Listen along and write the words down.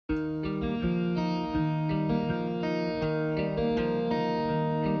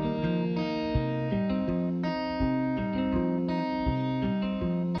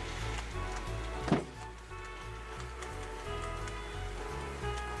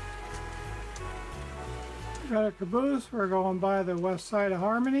Got a caboose. We're going by the west side of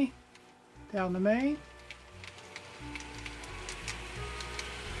Harmony, down the main.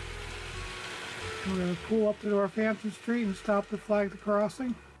 We're going to pull up to Northampton Street and stop to flag the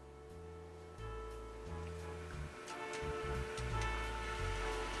crossing.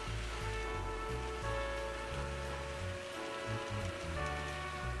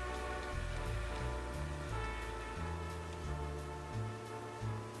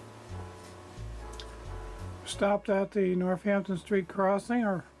 Stopped at the Northampton Street crossing.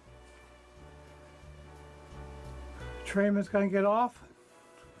 Our trainman's going to get off,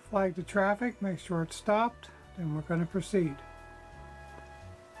 flag the traffic, make sure it's stopped, then we're going to proceed.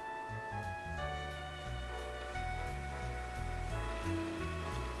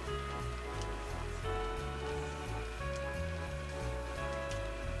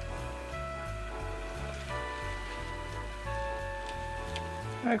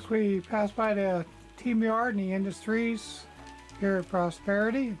 Next we pass by the team yard and the industries here at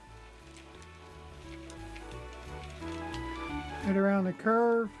Prosperity. Head around the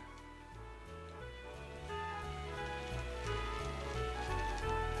curve.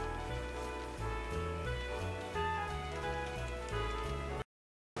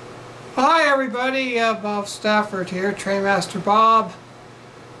 Hi everybody, Bob Stafford here, Trainmaster Bob,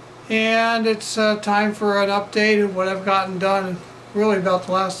 and it's time for an update of what I've gotten done really about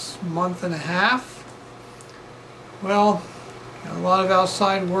the last month and a half. Well, a lot of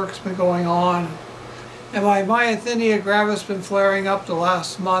outside work's been going on, and my myasthenia gravis been flaring up the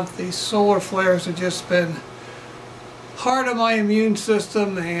last month. These solar flares have just been hard on my immune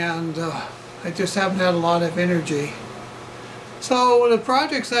system, and I just haven't had a lot of energy. So the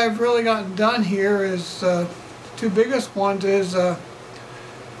projects I've really gotten done here is, the two biggest ones is I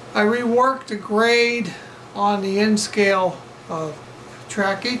reworked the grade on the N-scale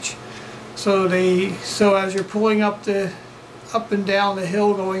trackage. So as you're pulling up and down the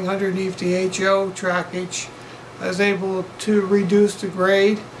hill going underneath the HO trackage, I was able to reduce the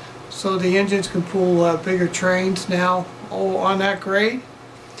grade so the engines can pull bigger trains now on that grade.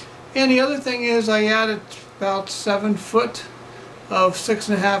 And the other thing is I added about 7 foot of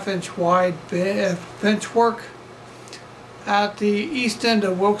 6.5 inch wide bench work at the east end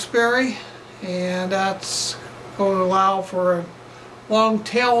of Wilkes-Barre, and that's going to allow for a long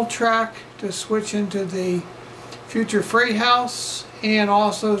tail track to switch into the future freight house, and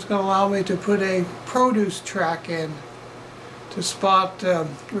also it's going to allow me to put a produce track in to spot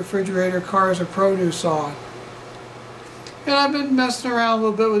refrigerator cars or produce on. And I've been messing around a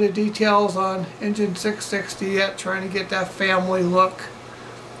little bit with the details on engine 660 yet, trying to get that family look,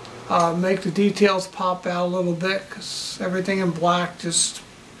 make the details pop out a little bit, because everything in black just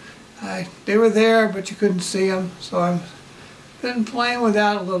they were there but you couldn't see them. So I've been playing with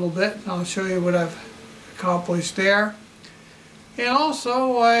that a little bit, and I'll show you what I've accomplished there. And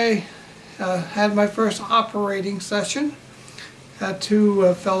also I had my first operating session. Had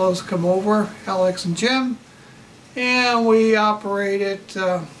two fellows come over, Alex and Jim, and we operated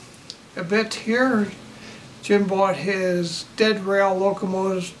a bit here. Jim bought his dead rail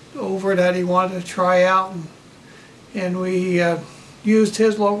locomotives over that he wanted to try out, and we used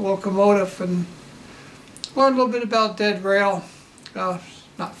his locomotive and learned a little bit about dead rail.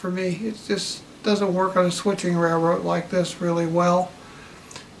 Not for me. It just doesn't work on a switching railroad like this really well.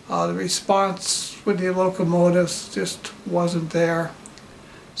 The response with the locomotives just wasn't there.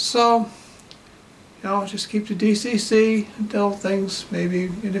 So, just keep the DCC until things maybe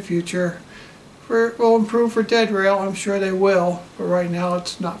in the future will improve for dead rail. I'm sure they will, but right now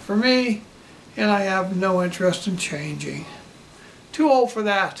it's not for me, and I have no interest in changing. Too old for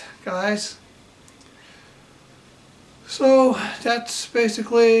that, guys. So that's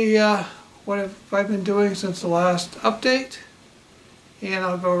basically what I've been doing since the last update, and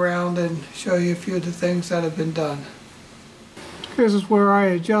I'll go around and show you a few of the things that have been done. This is where I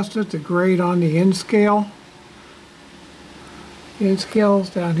adjusted the grade on the N-scale. The N-scale is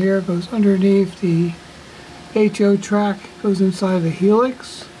down here, goes underneath the HO track, goes inside the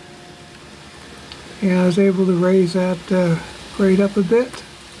helix, and I was able to raise that grade up a bit.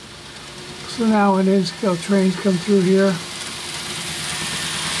 So now when N-scale trains come through here,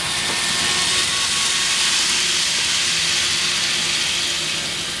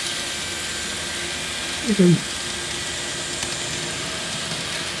 we can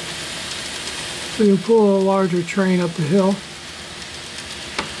pull a larger train up the hill.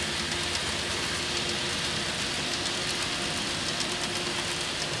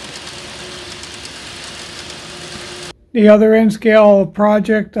 The other N-scale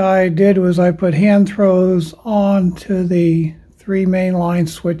project I did was I put hand throws onto the 3 mainline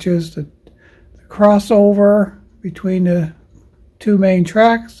switches, the crossover between the two main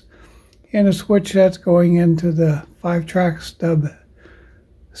tracks and a switch that's going into the 5-track stub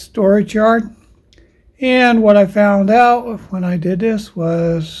storage yard. And what I found out when I did this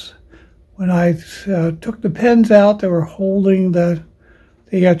was when I took the pins out that were holding the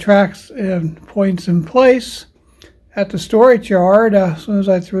tracks and points in place at the storage yard, as soon as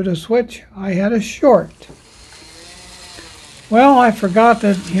I threw the switch, I had a short. Well, I forgot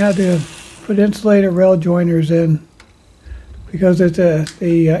that you had to put insulated rail joiners in because it's it's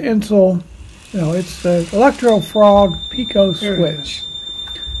the Electro Frog Pico switch.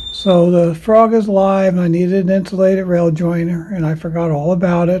 So the frog is live, and I needed an insulated rail joiner, and I forgot all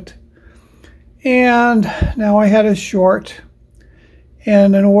about it. And now I had a short,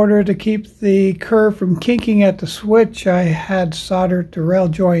 and in order to keep the curve from kinking at the switch, I had soldered the rail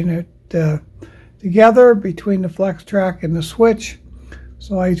joiner together between the flex track and the switch.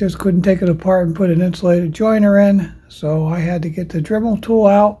 So I just couldn't take it apart and put an insulated joiner in. So I had to get the Dremel tool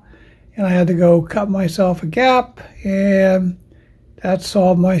out, and I had to go cut myself a gap, and that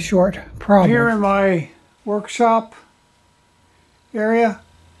solved my short problem. Here in my workshop area,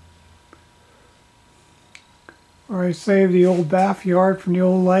 where I saved the old bath yard from the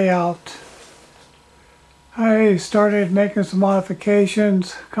old layout, I started making some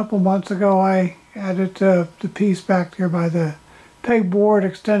modifications. A couple months ago I added the piece back there by the pegboard,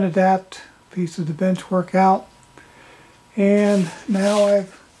 extended that piece of the bench work out, and now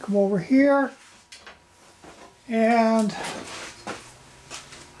I've come over here and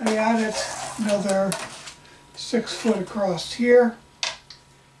I added another 6 foot across here,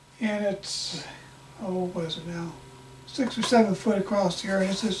 and it's, what is it now, 6 or 7 foot across here, and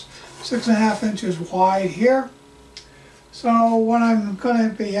this is 6.5 inches wide here. So what I'm going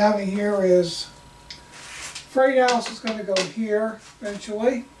to be having here is, freight house is going to go here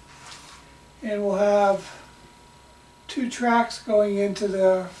eventually, and we'll have 2 tracks going into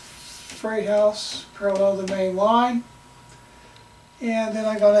the freight house parallel to the main line. And then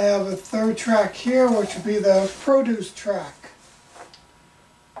I'm going to have a 3rd track here, which will be the produce track.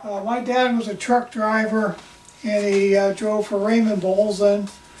 My dad was a truck driver, and he drove for Raymond Bolzen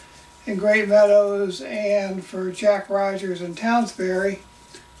in Great Meadows and for Jack Rogers in Townsbury,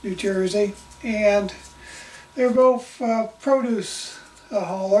 New Jersey. And they're both produce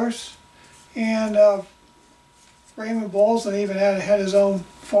haulers. And Raymond Bolzen even had his own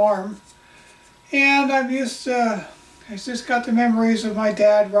farm. And I'm used to, I just got the memories of my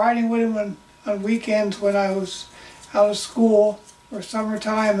dad riding with him on weekends when I was out of school or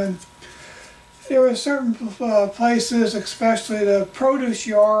summertime, and there were certain places, especially the produce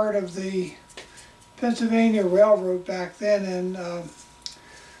yard of the Pennsylvania Railroad back then in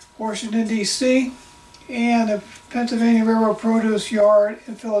Washington, D.C., and the Pennsylvania Railroad produce yard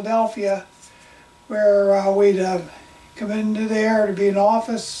in Philadelphia, where we'd come into there to be an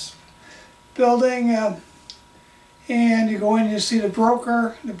office building. And you go in and you see the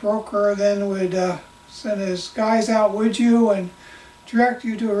broker. The broker then would send his guys out with you and direct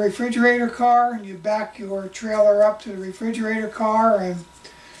you to a refrigerator car, and you back your trailer up to the refrigerator car, and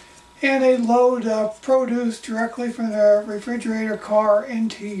they load produce directly from the refrigerator car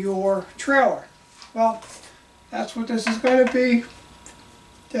into your trailer. Well, that's what this is going to be.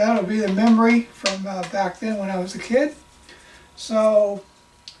 That'll be the memory from back then when I was a kid. So,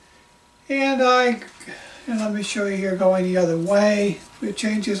 and let me show you here going the other way. With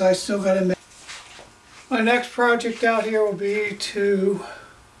changes I still got to make. My next project out here will be to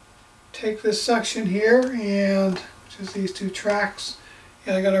take this section here, and which is these 2 tracks,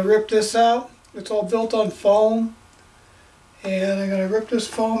 and I'm going to rip this out. It's all built on foam, and I'm going to rip this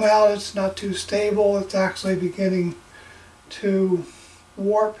foam out. It's not too stable. It's actually beginning to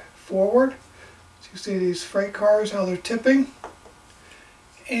warp forward. So you see these freight cars, how they're tipping.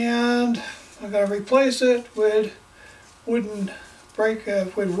 And I'm going to replace it with wooden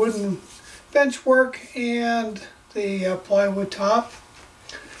bench work and the plywood top.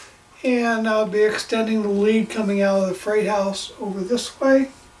 And I'll be extending the lead coming out of the freight house over this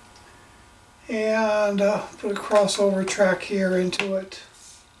way, and put a crossover track here into it,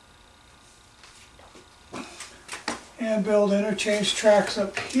 and build interchange tracks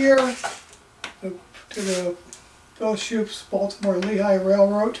up here to the Bill Shoup's Baltimore Lehigh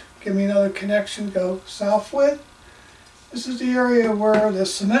Railroad. Give me another connection to go south with. This is the area where the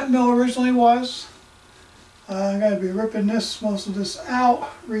cement mill originally was. I'm going to be ripping most of this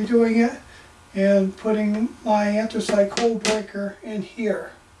out, redoing it, and putting my anthracite cold breaker in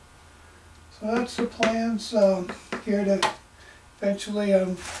here. So that's the plans here to eventually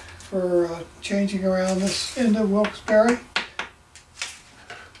for changing around this end of Wilkes-Barre.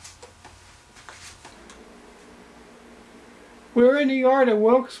 We're in the yard at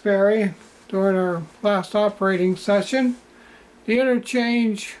Wilkes-Barre during our last operating session. The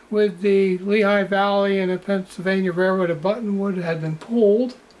interchange with the Lehigh Valley and the Pennsylvania Railroad at Buttonwood had been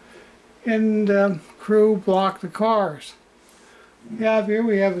pulled, and crew blocked the cars. We have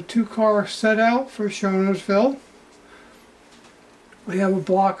a 2-car set out for Shonersville. We have a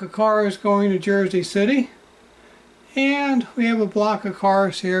block of cars going to Jersey City, and we have a block of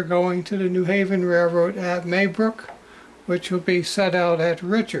cars here going to the New Haven Railroad at Maybrook, which will be set out at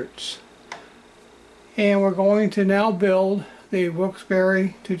Richards. And we're going to now build the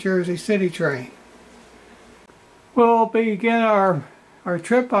Wilkes-Barre to Jersey City train. We'll begin our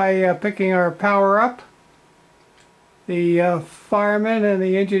trip by picking our power up. The firemen and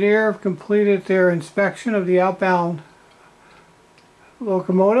the engineer have completed their inspection of the outbound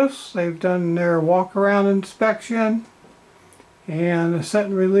locomotives. They've done their walk-around inspection and a set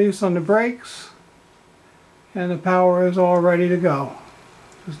and release on the brakes, and the power is all ready to go.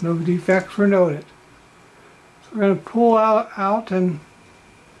 There's no defects were noted. So we're going to pull out and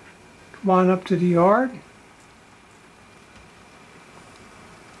come on up to the yard.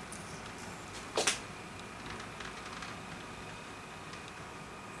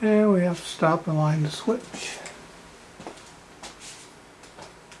 And we have to stop and line the switch.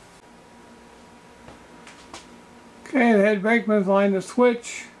 Okay, the head brakeman's lined the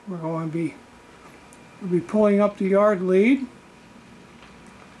switch. We're going to be pulling up the yard lead.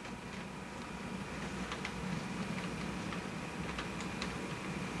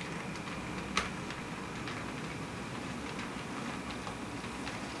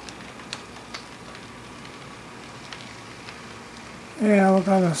 And we're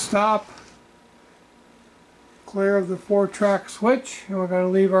going to stop clear of the 4-track switch, and we're going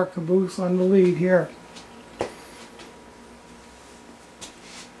to leave our caboose on the lead here.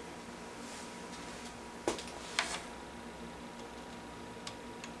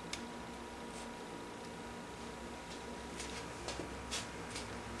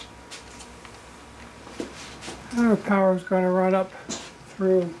 Our power is going to run up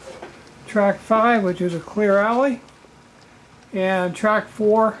through track 5, which is a clear alley, and track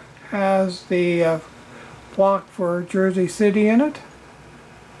 4 has the block for Jersey City in it.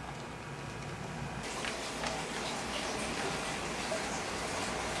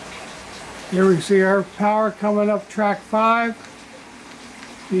 Here we see our power coming up track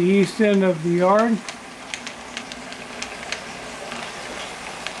 5, the east end of the yard.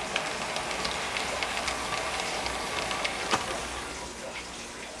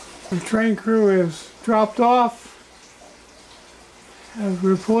 The train crew is dropped off as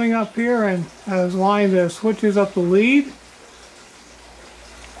we're pulling up here and has lined the switches up the lead.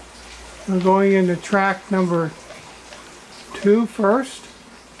 We're going into track number 2 first.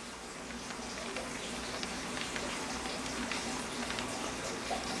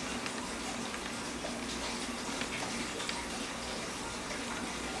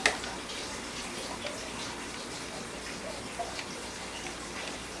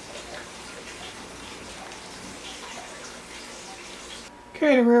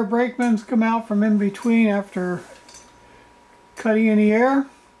 Okay, the rear brakeman's come out from in between after cutting in the air,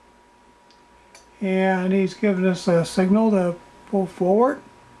 and he's given us a signal to pull forward.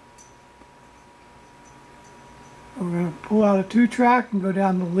 We're going to pull out a 2-track and go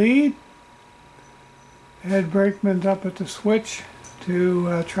down the lead. The head brakeman's up at the switch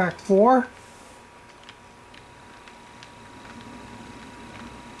to track 4.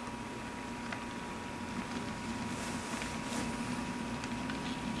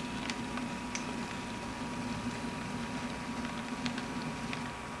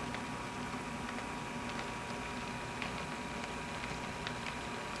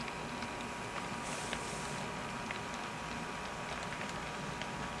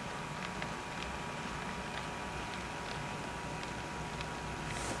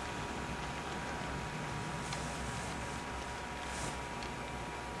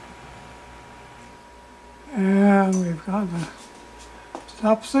 And we've got the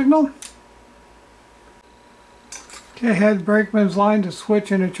stop signal. Okay, head brakeman's lined to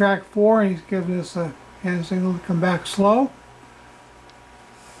switch into track 4, and he's giving us a hand signal to come back slow.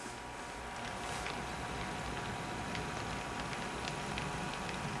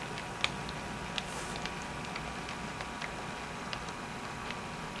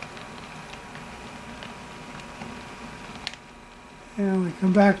 And we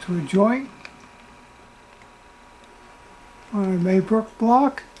come back to a joint on our Maybrook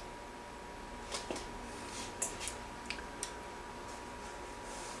block.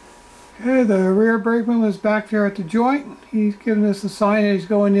 Okay, the rear brakeman was back there at the joint. He's giving us a sign that he's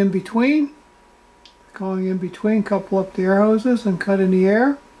going in between. going in between, couple up the air hoses and cut in the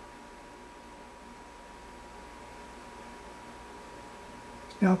air.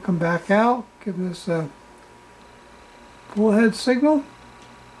 Now come back out, give this a full head signal.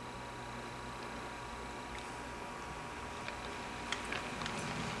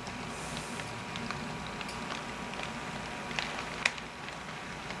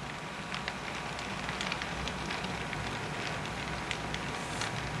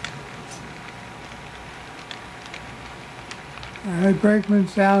 Alright,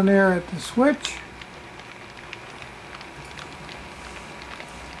 brakeman's down there at the switch.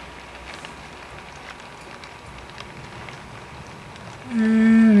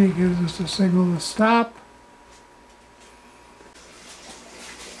 And he gives us a signal to stop.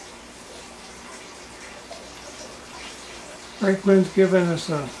 Brakeman's giving us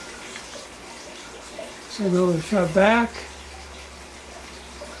a signal to shut back.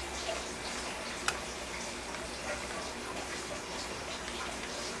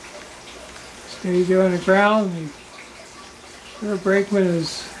 Stay there on the ground. The rear brakeman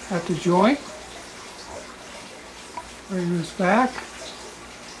is at the joint. Bring this back.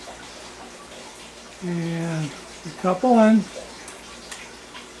 And we couple in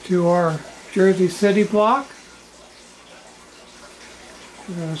to our Jersey City block.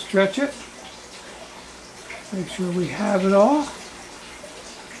 We're going to stretch it. Make sure we have it all.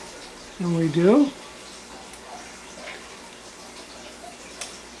 And we do.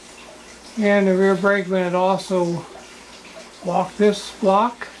 And the rear brakeman had also walked this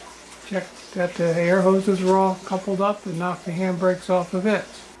block, checked that the air hoses were all coupled up, and knocked the handbrakes off of it.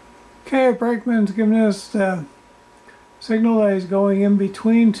 Okay, our brakeman's giving us the signal that he's going in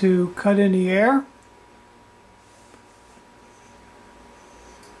between to cut in the air.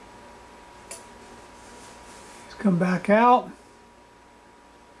 He's come back out.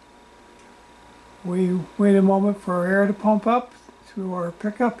 We wait a moment for our air to pump up through our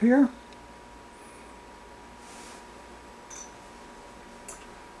pickup here.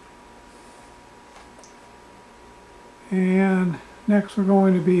 And next we're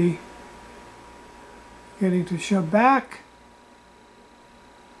going to be getting to shove back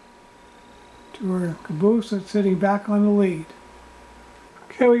to our caboose that's sitting back on the lead.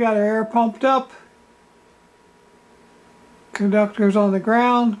 Okay, we got our air pumped up. Conductor's on the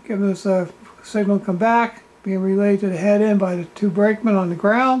ground, giving us a signal to come back, being relayed to the head end by the two brakemen on the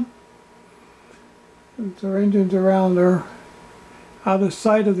ground. Since our engine's around or out of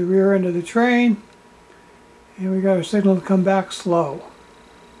sight of the rear end of the train. And we got a signal to come back slow.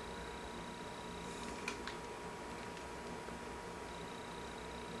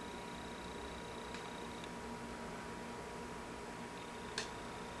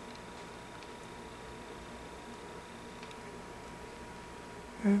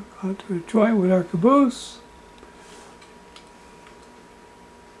 Okay, onto a joint with our caboose.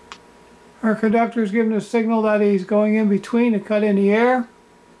 Our conductor is giving a signal that he's going in between to cut in the air.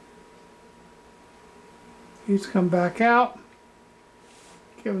 He's come back out,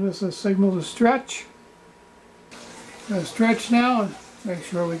 giving us a signal to stretch. Gonna stretch now and make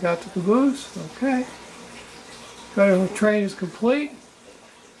sure we got the caboose. Okay. Our train is complete.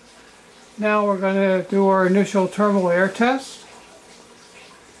 Now we're going to do our initial terminal air test.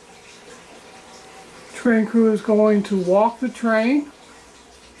 Train crew is going to walk the train.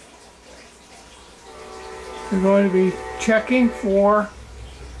 They're going to be checking for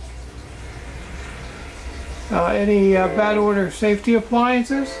any bad order safety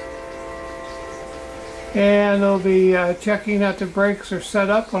appliances, and they'll be checking that the brakes are set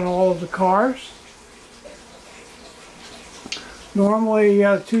up on all of the cars. Normally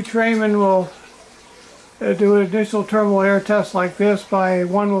two trainmen will do an initial terminal air test like this.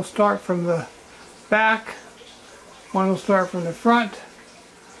 One will start from the back, one will start from the front.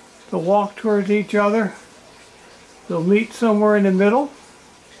 They'll walk towards each other, they'll meet somewhere in the middle,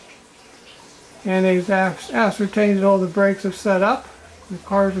 and they've ascertained that all the brakes are set up, the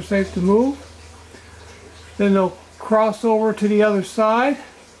cars are safe to move. Then they'll cross over to the other side,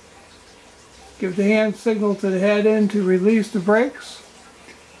 give the hand signal to the head end to release the brakes,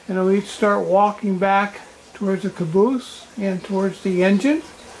 and they'll each start walking back towards the caboose and towards the engine,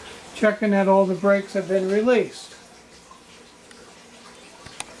 checking that all the brakes have been released.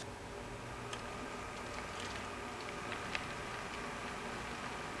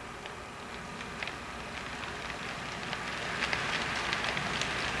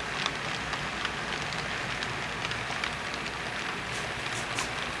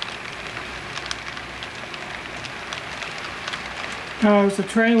 Now as the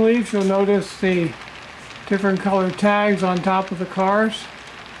train leaves, you'll notice the different colored tags on top of the cars.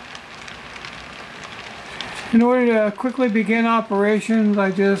 In order to quickly begin operations,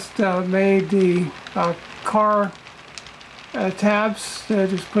 I just made the car tabs that I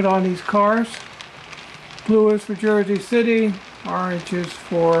just put on these cars. Blue is for Jersey City, orange is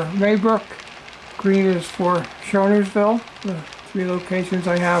for Maybrook, green is for Shonersville, the 3 locations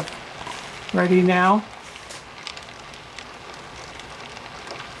I have ready now.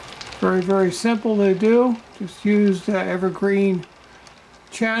 Very, very simple to do. Just use the evergreen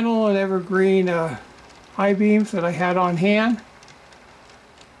channel and evergreen I-beams that I had on hand.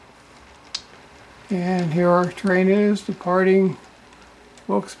 And here our train is departing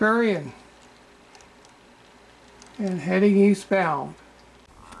Wilkes-Barre and heading eastbound.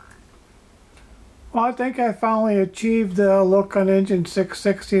 Well, I think I finally achieved the look on engine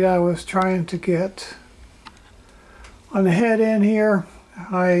 660 that I was trying to get. On the head end here,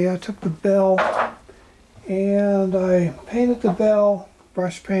 I took the bell and I painted the bell,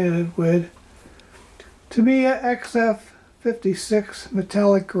 brush painted it with Tamiya XF56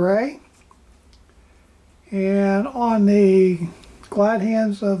 metallic gray. And on the glad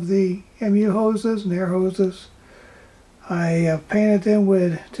hands of the MU hoses and air hoses, I painted them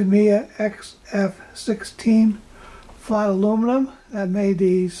with Tamiya XF16 flat aluminum. That made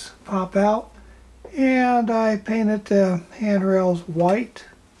these pop out. And I painted the handrails white.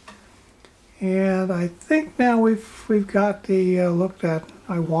 And I think now we've got the look that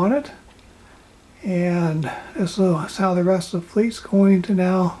I wanted. And this is how the rest of the fleet's going to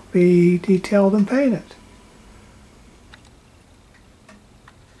now be detailed and painted.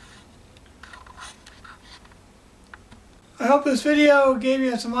 I hope this video gave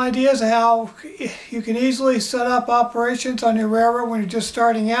you some ideas of how you can easily set up operations on your railroad when you're just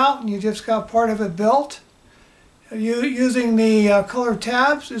starting out and you just got part of it built. Using the color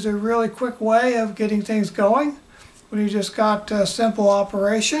tabs is a really quick way of getting things going when you just got a simple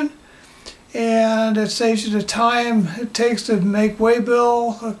operation. And it saves you the time it takes to make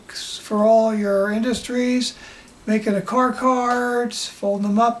waybill for all your industries, making the car cards, folding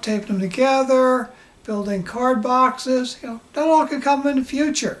them up, taping them together, building card boxes. That all can come in the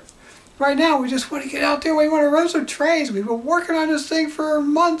future. Right now we just want to get out there, we want to run some trains. We've been working on this thing for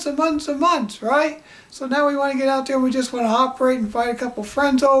months and months and months, right? So now we want to get out there, we just want to operate, invite a couple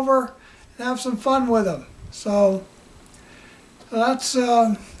friends over and have some fun with them. So that's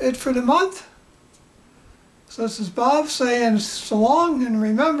it for the month. So this is Bob saying so long, and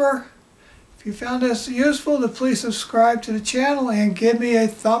remember, if you found this useful, to please subscribe to the channel and give me a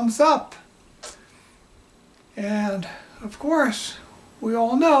thumbs up. And of course, we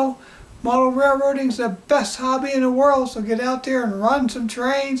all know model railroading is the best hobby in the world, so get out there and run some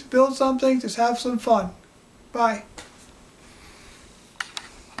trains, build something, just have some fun. Bye.